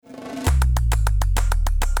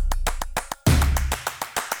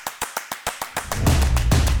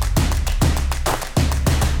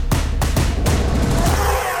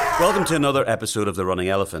to another episode of The Running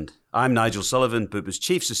Elephant. I'm Nigel Sullivan, Bupa's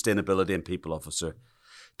Chief Sustainability and People Officer.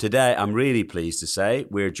 Today, I'm really pleased to say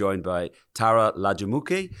we're joined by Tara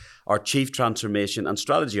Lajumoke, our Chief Transformation and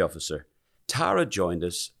Strategy Officer. Tara joined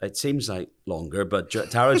us, it seems like longer, but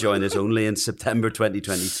Tara joined us only in September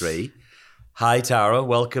 2023. Hi, Tara.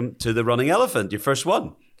 Welcome to The Running Elephant, your first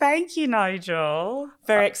one. Thank you, Nigel.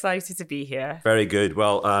 Very excited to be here. Very good.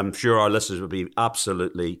 Well, I'm sure our listeners will be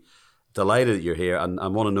absolutely delighted that you're here and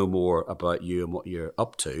want to know more about you and what you're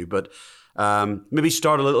up to. But maybe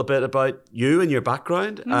start a little bit about you and your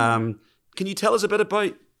background. Can you tell us a bit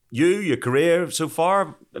about you, your career so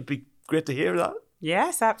far? It'd be great to hear that.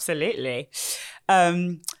 Yes, absolutely.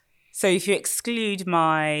 So if you exclude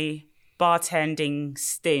my bartending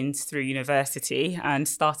stint through university and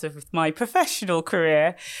started with my professional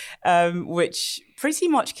career, which pretty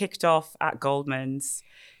much kicked off at Goldman's.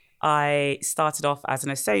 I started off as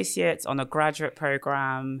an associate on a graduate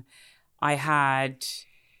program. I had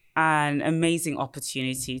an amazing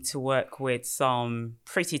opportunity to work with some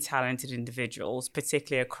pretty talented individuals,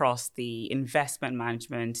 particularly across the investment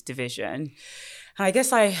management division. And I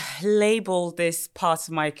guess I labeled this part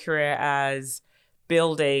of my career as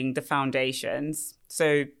building the foundations.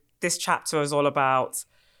 So this chapter was all about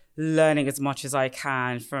learning as much as I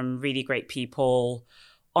can from really great people,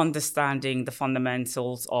 understanding the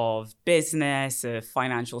fundamentals of business, of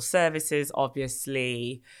financial services,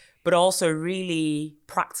 obviously, but also really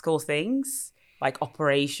practical things like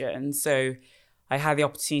operations. So I had the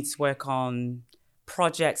opportunity to work on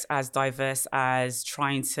projects as diverse as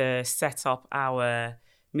trying to set up our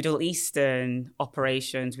Middle Eastern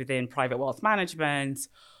operations within private wealth management,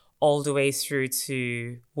 all the way through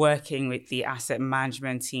to working with the asset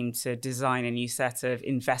management team to design a new set of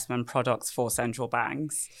investment products for central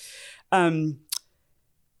banks. And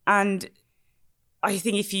I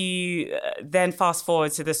think if you then fast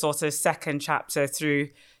forward to the sort of second chapter through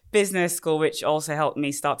business school, which also helped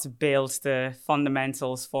me start to build the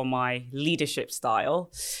fundamentals for my leadership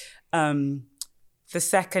style. The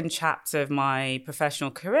second chapter of my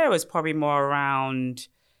professional career was probably more around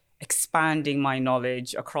expanding my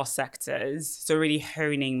knowledge across sectors. So really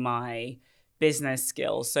honing my business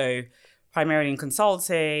skills. So primarily in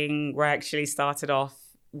consulting, where I actually started off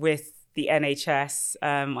with the NHS.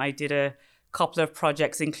 I did a couple of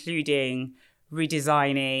projects, including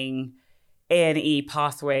redesigning A&E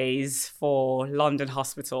pathways for London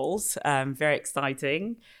hospitals. Very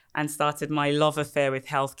exciting. And started my love affair with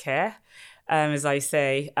healthcare. As I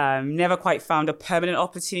say, never quite found a permanent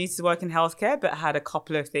opportunity to work in healthcare, but had a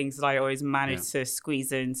couple of things that I always managed to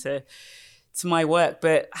squeeze into my work,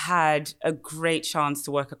 but had a great chance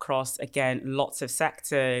to work across, again, lots of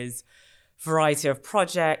sectors, variety of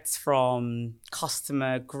projects from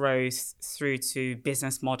customer growth through to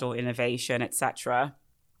business model innovation, etc.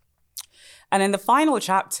 And then the final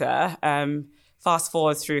chapter, fast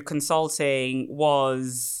forward through consulting,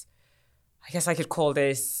 was, I guess I could call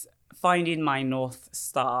this finding my North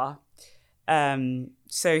Star.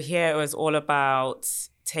 So here it was all about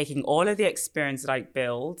taking all of the experience that I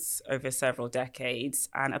built over several decades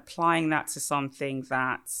and applying that to something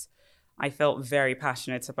that I felt very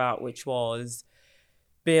passionate about, which was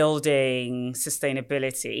building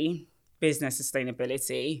sustainability, business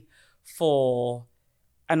sustainability for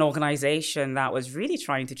an organization that was really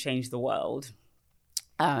trying to change the world.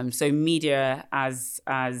 So media, as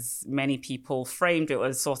many people framed it,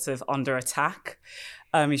 was sort of under attack.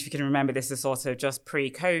 If you can remember, this is sort of just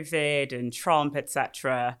pre-COVID and Trump,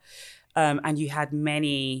 etc. And you had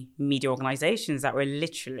many media organizations that were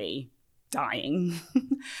literally dying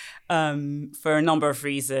for a number of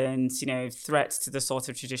reasons, threats to the sort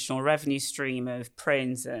of traditional revenue stream of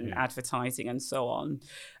print and advertising and so on.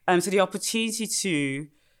 So the opportunity to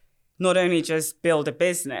not only just build a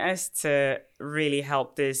business to really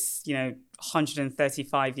help this,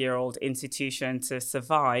 135-year-old institution to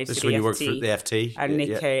survive. This is when you worked for the FT. And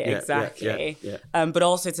Nikkei, exactly. But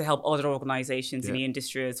also to help other organizations in the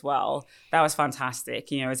industry as well. That was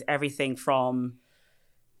fantastic. It's everything from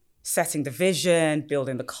setting the vision,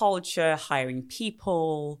 building the culture, hiring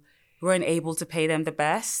people. We weren't able to pay them the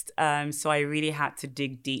best. So I really had to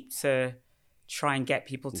dig deep to try and get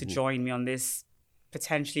people to join me on this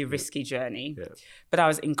potentially risky journey. But that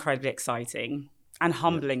was incredibly exciting and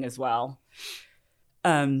humbling as well.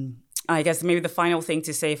 I guess maybe the final thing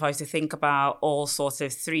to say, if I was to think about all sorts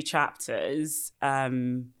of three chapters,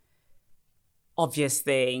 obvious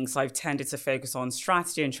things, I've tended to focus on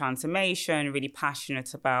strategy and transformation, really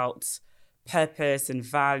passionate about purpose and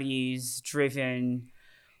values-driven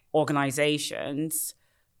organizations.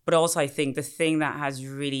 But also I think the thing that has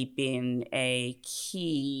really been a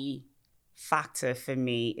key factor for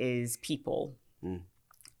me is people.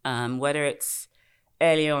 Whether it's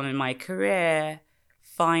early on in my career,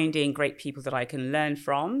 finding great people that I can learn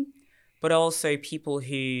from, but also people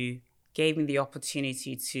who gave me the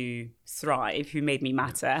opportunity to thrive, who made me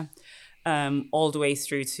matter, all the way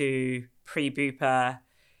through to pre-Bupa,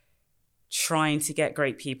 trying to get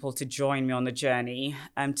great people to join me on the journey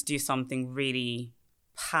to do something really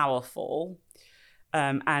powerful.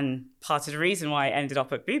 And part of the reason why I ended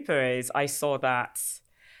up at Bupa is I saw that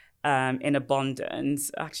in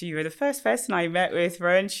abundance. Actually, you were the first person I met with,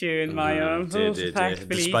 weren't you? In my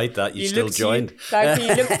Despite that, you still joined.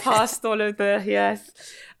 You looked past all of the, yes.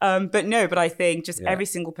 But I think just every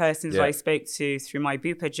single person that I spoke to through my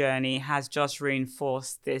Bupa journey has just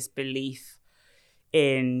reinforced this belief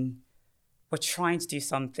in we're trying to do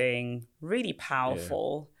something really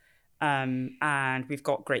powerful. And we've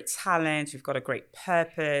got great talent, we've got a great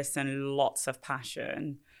purpose and lots of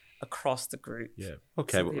passion across the group. Yeah.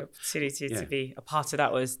 Okay. So the opportunity to be a part of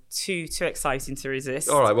that was too exciting to resist.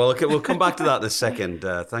 All right. Well, okay, we'll come back to that in a second.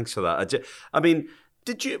 Thanks for that. I mean,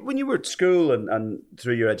 did you, when you were at school and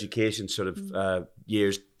through your education sort of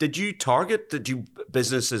years, did you target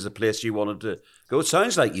business as a place you wanted to go? It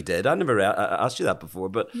sounds like you did. I never asked you that before,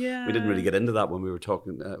 but we didn't really get into that when we were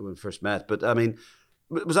talking when we first met. But I mean,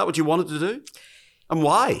 was that what you wanted to do? And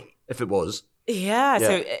why, if it was? Yeah,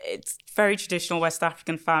 so it's very traditional West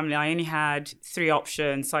African family. I only had 3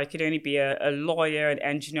 options. So I could only be a lawyer, an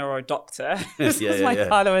engineer, or a doctor. My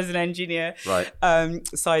father was an engineer. Right.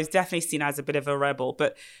 So I was definitely seen as a bit of a rebel.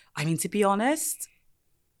 But I mean, to be honest,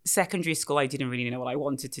 secondary school, I didn't really know what I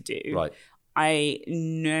wanted to do. Right. I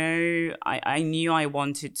knew I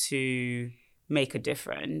wanted to make a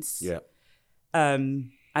difference. Yeah.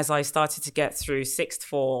 As I started to get through sixth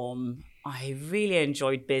form, I really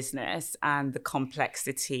enjoyed business and the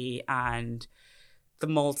complexity and the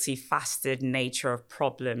multifaceted nature of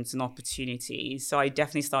problems and opportunities. So I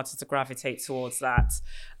definitely started to gravitate towards that.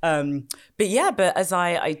 But as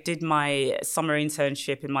I did my summer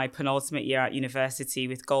internship in my penultimate year at university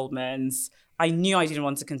with Goldman's, I knew I didn't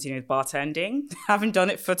want to continue with bartending. Haven't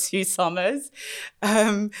done it for 2 summers. But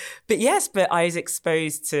I was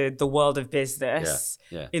exposed to the world of business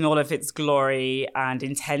in all of its glory and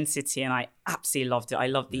intensity. And I absolutely loved it. I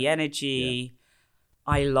loved the energy.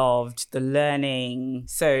 I loved the learning.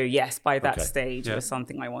 So yes, by that stage, it was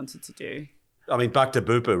something I wanted to do. I mean, back to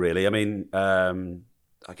Bupa, really. I mean,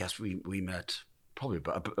 I guess we met probably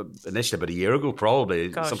initially about a year ago,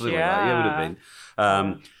 probably. Something like that. Yeah, it would have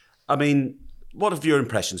been. I mean, what have your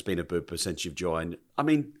impressions been of Bupa since you've joined? I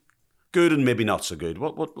mean, good and maybe not so good.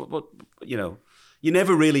 What you know, you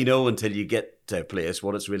never really know until you get to a place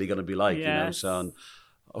what it's really going to be like, you know. So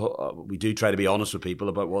we do try to be honest with people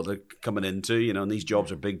about what they're coming into, you know, and these jobs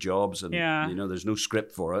are big jobs and, you know, there's no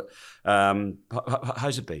script for it.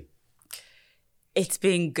 How's it been? It's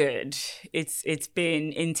been good. It's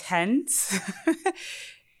been intense.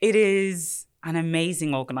 It is an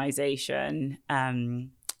amazing organization.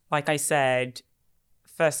 Like I said,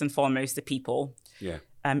 first and foremost, the people. Yeah.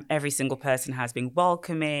 Every single person has been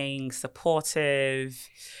welcoming, supportive.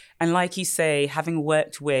 And like you say, having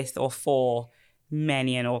worked with or for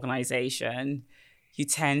many an organization, you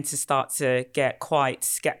tend to start to get quite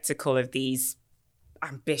skeptical of these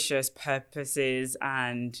ambitious purposes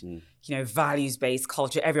and, you know, values-based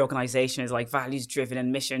culture. Every organization is like values-driven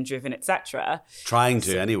and mission-driven, etc. Trying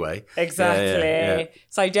to, anyway. Exactly. Yeah.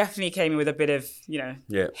 So I definitely came in with a bit of, you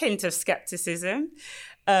know, hint of skepticism.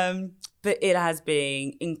 But it has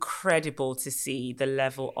been incredible to see the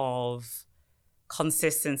level of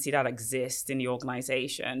consistency that exists in the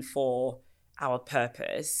organization for our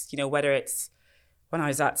purpose. You know, whether it's when I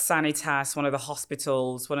was at Sanitas, one of the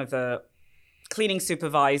hospitals, one of the cleaning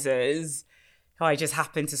supervisors, who I just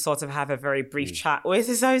happened to sort of have a very brief chat with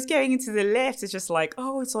as I was going into the lift. It's just like,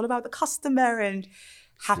 oh, it's all about the customer, and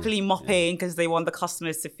happily mopping because they want the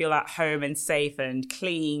customers to feel at home and safe and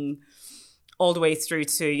clean, all the way through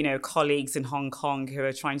to, you know, colleagues in Hong Kong who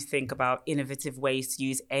are trying to think about innovative ways to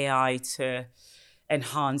use AI to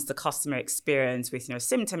enhance the customer experience with, you know,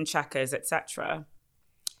 symptom checkers, etc.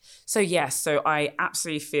 So yes, so I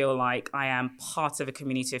absolutely feel like I am part of a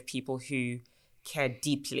community of people who care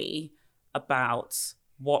deeply about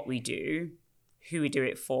what we do, who we do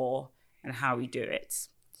it for, and how we do it.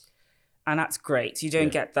 And that's great. You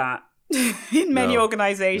don't get that in many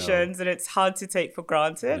organizations, and it's hard to take for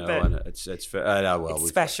granted. No, but it's fair. Well, it's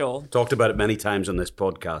special. Talked about it many times on this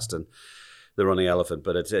podcast, and the running elephant,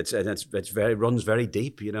 but it's very runs very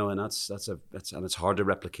deep, you know, and that's and it's hard to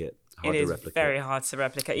replicate. It is very hard to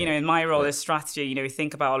replicate. You know, in my role as strategy, you know, we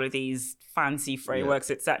think about all of these fancy frameworks,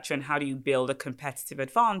 etc., and how do you build a competitive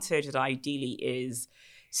advantage that ideally is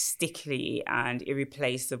sticky and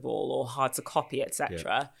irreplaceable or hard to copy,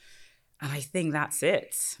 etc. And I think that's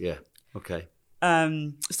it. Yeah. Okay.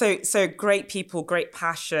 So great people, great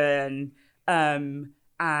passion,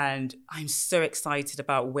 and I'm so excited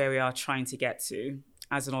about where we are trying to get to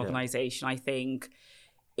as an organization. I think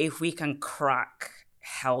if we can crack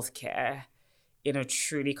healthcare in a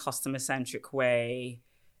truly customer-centric way,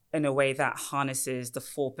 in a way that harnesses the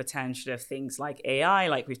full potential of things like AI,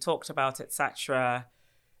 like we've talked about, etc.,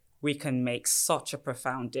 we can make such a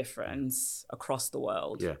profound difference across the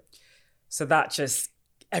world. Yeah. So that just,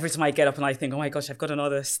 every time I get up and I think, oh my gosh, I've got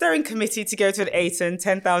another steering committee to go to at 8 and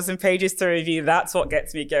 10,000 pages to review, that's what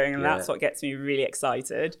gets me going, and that's what gets me really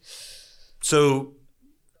excited. So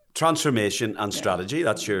transformation and strategy,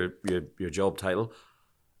 that's your job title.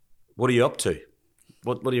 What are you up to?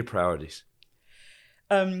 What are your priorities?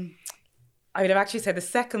 I would have actually said the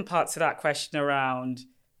second part to that question around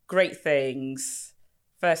great things,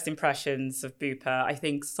 first impressions of Bupa. I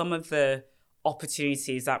think some of the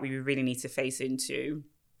opportunities that we really need to face into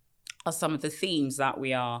are some of the themes that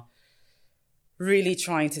we are really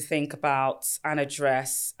trying to think about and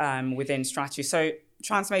address within strategy. So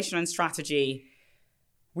transformation and strategy,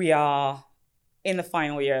 we are in the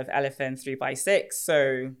final year of Elephant 3x6.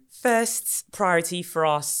 So first priority for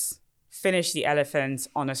us, finish the Elephant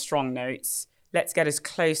on a strong note. Let's get as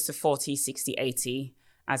close to 40, 60, 80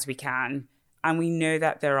 as we can. And we know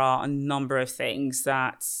that there are a number of things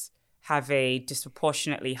that have a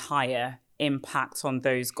disproportionately higher impact on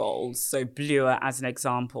those goals. So Blua, as an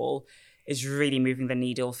example, is really moving the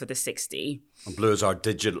needle for the 60. And Blua is our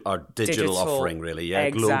digital offering, really,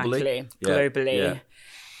 exactly, globally. Yeah.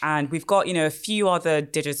 And we've got, you know, a few other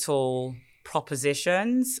digital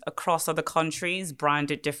propositions across other countries,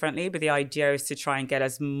 branded differently, but the idea is to try and get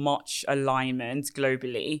as much alignment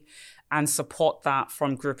globally and support that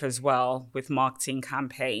from group as well with marketing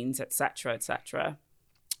campaigns, etc., etc.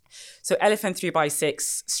 So Elephant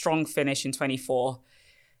 3x6, strong finish in 24.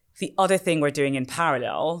 The other thing we're doing in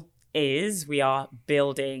parallel is we are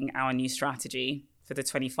building our new strategy for the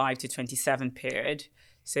 25 to 27 period.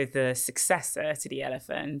 So the successor to the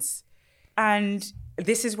Elephant. And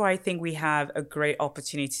this is where I think we have a great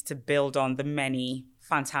opportunity to build on the many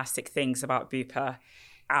fantastic things about Bupa,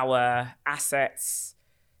 our assets,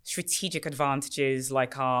 strategic advantages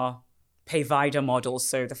like our pay-vider model.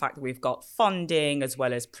 So the fact that we've got funding as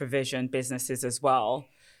well as provision businesses as well,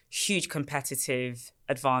 huge competitive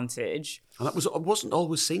advantage. And it wasn't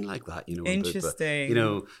always seen like that, you know. Interesting. You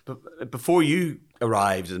know, but before you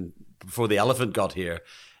arrived and before the Elephant got here,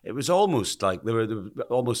 it was almost like they were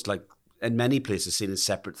almost like in many places seen as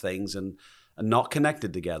separate things and not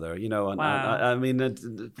connected together, you know. And wow. I mean,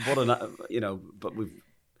 but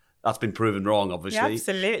that's been proven wrong, obviously. Yeah,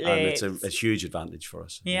 absolutely. And it's a huge advantage for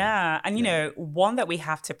us. Yeah. And, you know, one that we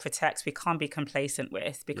have to protect, we can't be complacent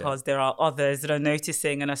with because there are others that are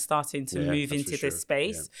noticing and are starting to move into this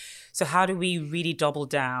space. Yeah. So how do we really double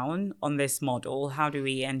down on this model? How do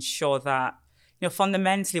we ensure that, you know,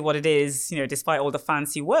 fundamentally what it is, you know, despite all the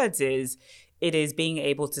fancy words it is being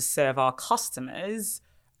able to serve our customers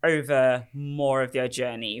over more of their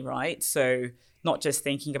journey, right? So not just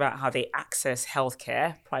thinking about how they access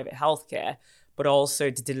healthcare, private healthcare, but also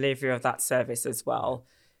the delivery of that service as well.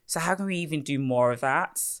 So how can we even do more of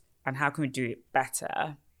that? And how can we do it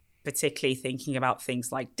better? Particularly thinking about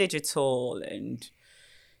things like digital and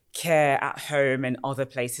care at home and other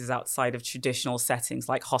places outside of traditional settings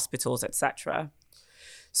like hospitals, etc.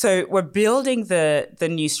 So we're building the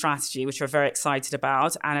new strategy, which we're very excited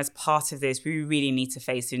about. And as part of this, we really need to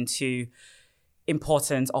face into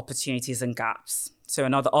important opportunities and gaps. So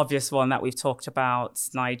another obvious one that we've talked about,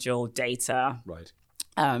 Nigel, data. Right.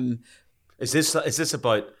 Is this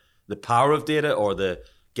about the power of data or the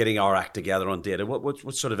getting our act together on data?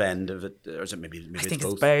 What sort of end of it? Or is it maybe I think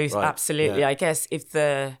both? It's both, right. Absolutely. Yeah. I guess if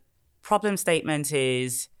the problem statement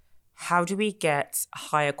is how do we get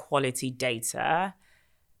higher quality data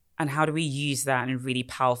and how do we use that in really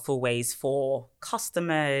powerful ways for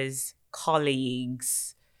customers,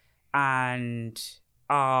 colleagues, and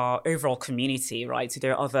our overall community, right? So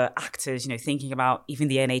there are other actors, you know, thinking about even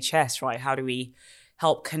the NHS, right? How do we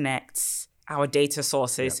help connect our data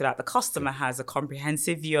sources so that the customer has a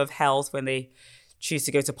comprehensive view of health when they choose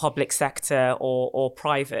to go to public sector or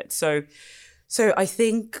private? So I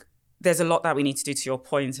think there's a lot that we need to do, to your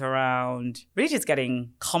point, around really just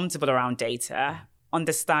getting comfortable around data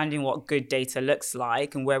understanding what good data looks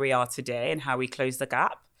like and where we are today and how we close the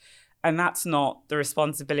gap. And that's not the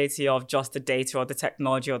responsibility of just the data or the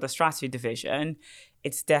technology or the strategy division.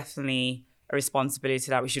 It's definitely a responsibility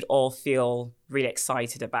that we should all feel really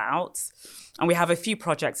excited about. And we have a few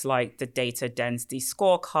projects like the Data Density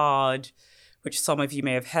Scorecard, which some of you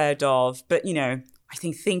may have heard of. But, I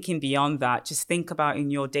think thinking beyond that, just think about in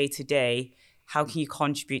your day-to-day, how can you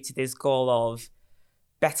contribute to this goal of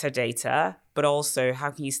better data, but also how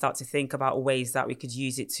can you start to think about ways that we could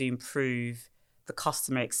use it to improve the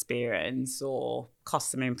customer experience or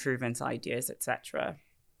customer improvement ideas, etc.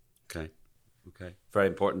 Okay. Very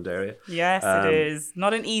important area. Yes, it is.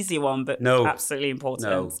 Not an easy one, but absolutely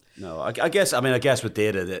important. No. I guess with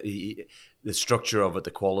data, the structure of it,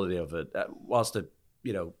 the quality of it, whilst the,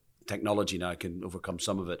 technology now can overcome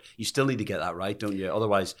some of it, you still need to get that right, don't you?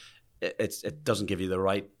 Otherwise, it doesn't give you the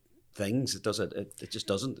right things. It doesn't. It just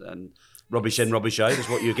doesn't. And rubbish in, rubbish out is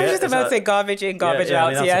what you get. I was just about to say garbage in, garbage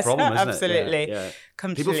out. That's yes, the problem, isn't absolutely. It?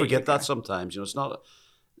 Yeah. People forget that sometimes. It's not.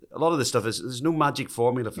 A lot of this stuff there's no magic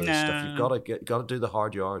formula for this stuff. You've got to do the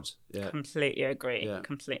hard yards. Yeah. Completely agree. Yeah.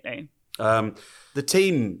 Completely. The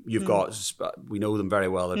team you've got, we know them very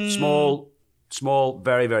well. They're small,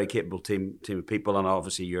 very, very capable team of people, and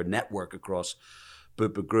obviously your network across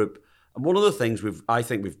Bupa Group. And one of the things I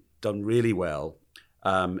think we've done really well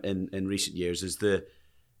in recent years is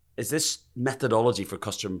this methodology for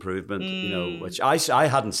customer improvement, which I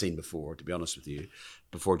hadn't seen before, to be honest with you,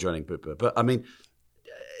 before joining Bupa. But I mean,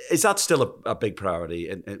 is that still a big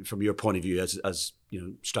priority from your point of view as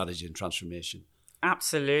strategy and transformation?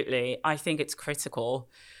 Absolutely. I think it's critical.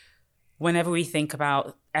 Whenever we think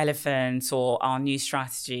about Elephant or our new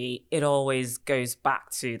strategy, it always goes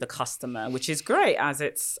back to the customer, which is great as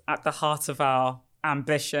it's at the heart of our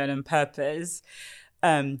ambition and purpose.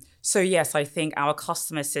 So yes, I think our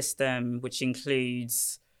customer system, which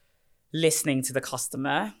includes listening to the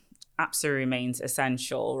customer, absolutely remains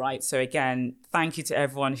essential, right? So again, thank you to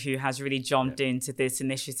everyone who has really jumped into this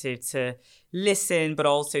initiative to listen, but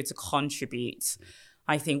also to contribute.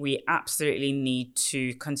 I think we absolutely need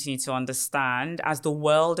to continue to understand, as the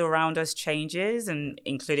world around us changes, and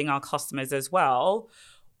including our customers as well,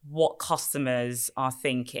 what customers are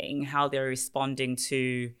thinking, how they're responding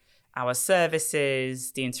to our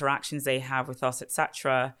services, the interactions they have with us,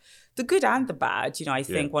 etc. The good and the bad. I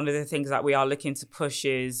think one of the things that we are looking to push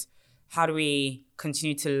is how do we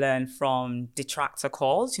continue to learn from detractor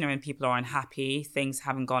calls, when people are unhappy, things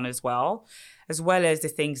haven't gone as well as the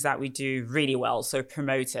things that we do really well, so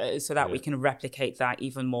promoters, so that we can replicate that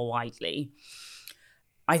even more widely.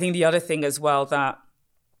 I think the other thing as well that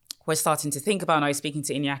we're starting to think about, and I was speaking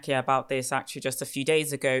to Iñaki about this actually just a few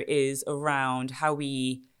days ago, is around how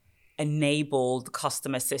we enable the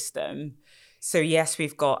customer system. So yes,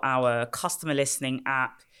 we've got our customer listening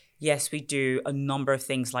app. Yes, we do a number of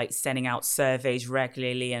things like sending out surveys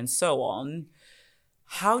regularly and so on.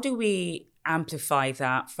 How do we amplify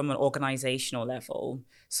that from an organizational level?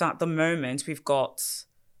 So at the moment, we've got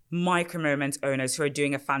micro-moment owners who are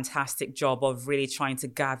doing a fantastic job of really trying to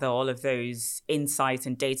gather all of those insights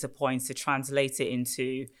and data points to translate it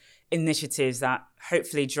into initiatives that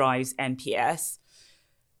hopefully drives NPS.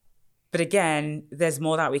 But again, there's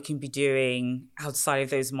more that we can be doing outside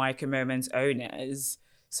of those micro-moment owners.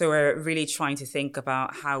 So we're really trying to think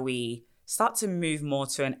about how we start to move more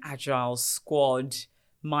to an agile squad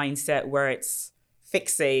mindset where it's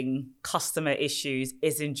fixing customer issues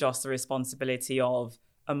isn't just the responsibility of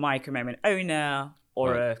a micro-moment owner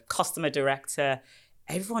or a customer director.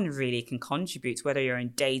 Everyone really can contribute, whether you're in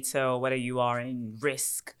data or whether you are in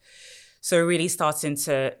risk. So really starting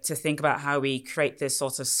to think about how we create this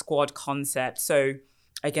sort of squad concept. So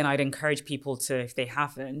again, I'd encourage people to, if they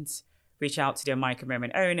haven't, reach out to their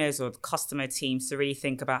micro-moment owners or customer teams to really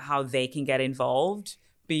think about how they can get involved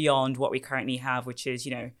beyond what we currently have, which is,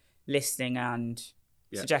 listening and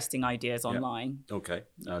suggesting ideas online. Okay,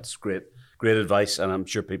 that's great advice, and I'm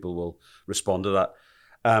sure people will respond to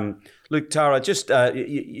that. Look, Tara, just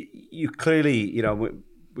you clearly,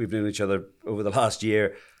 we've known each other over the last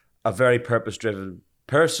year, a very purpose-driven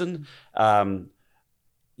person.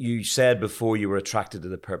 You said before you were attracted to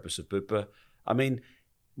the purpose of Bupa. I mean,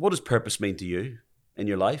 what does purpose mean to you in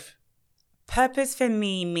your life? Purpose for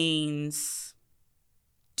me means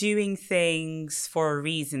doing things for a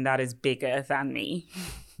reason that is bigger than me.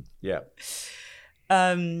 Yeah.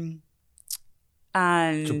 And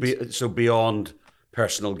so beyond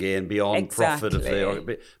personal gain, beyond profit,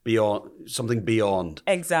 or beyond something beyond.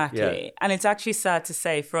 Exactly. Yeah. And it's actually sad to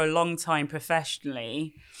say, for a long time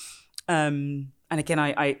professionally, and again,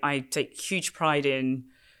 I take huge pride in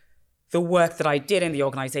the work that I did in the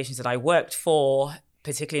organizations that I worked for,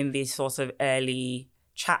 particularly in these sorts of early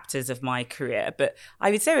chapters of my career. But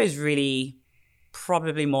I would say it was really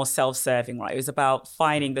probably more self-serving, right? It was about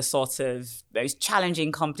finding the sort of those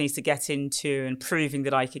challenging companies to get into and proving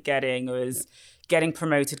that I could get in. It was getting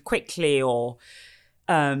promoted quickly or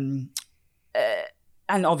and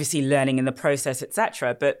obviously learning in the process,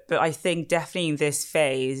 etc. But I think definitely in this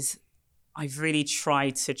phase, I've really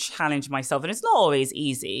tried to challenge myself, and it's not always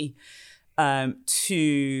easy,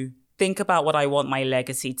 to think about what I want my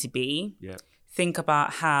legacy to be. Yeah. Think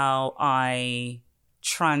about how I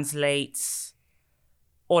translate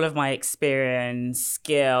all of my experience,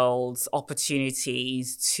 skills,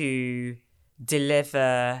 opportunities to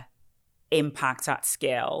deliver impact at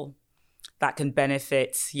scale that can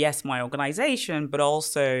benefit, yes, my organization, but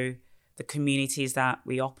also the communities that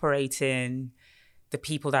we operate in, the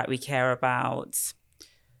people that we care about.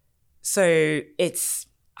 So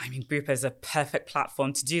Bupa is a perfect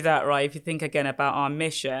platform to do that, right? If you think again about our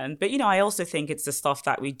mission. But, I also think it's the stuff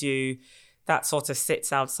that we do that sort of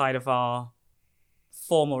sits outside of our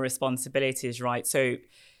formal responsibilities, right? So,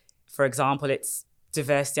 for example, it's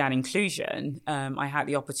diversity and inclusion. I had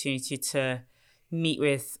the opportunity to meet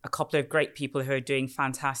with a couple of great people who are doing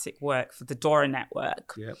fantastic work for the DORA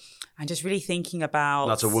network. Yep. And just really thinking about...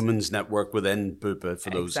 That's a women's network within Bupa for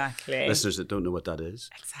those listeners that don't know what that is.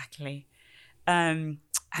 Exactly. And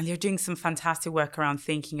they're doing some fantastic work around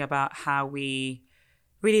thinking about how we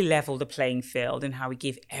really level the playing field and how we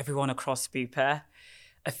give everyone across Bupa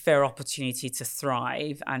a fair opportunity to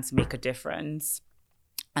thrive and to make a difference.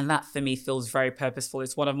 And that for me feels very purposeful.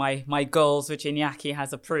 It's one of my goals, which Iñaki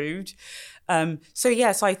has approved. So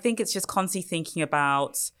I think it's just constantly thinking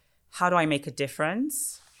about how do I make a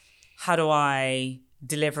difference? How do I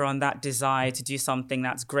deliver on that desire to do something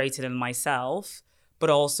that's greater than myself? But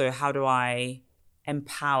also how do I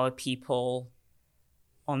empower people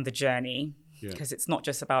on the journey? Because it's not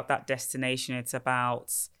just about that destination. It's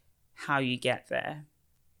about how you get there.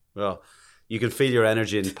 Well, you can feel your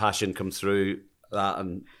energy and passion come through that,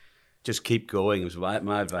 and just keep going is my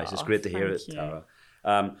advice. It's great to hear it, Tara.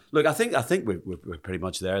 Look, I think we're pretty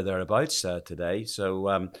much thereabouts today.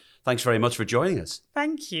 So thanks very much for joining us.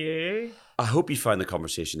 Thank you. I hope you found the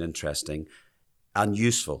conversation interesting and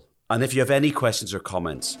useful. And if you have any questions or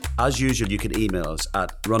comments, as usual, you can email us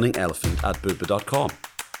at runningelephant@bupa.com.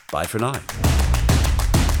 Bye for now.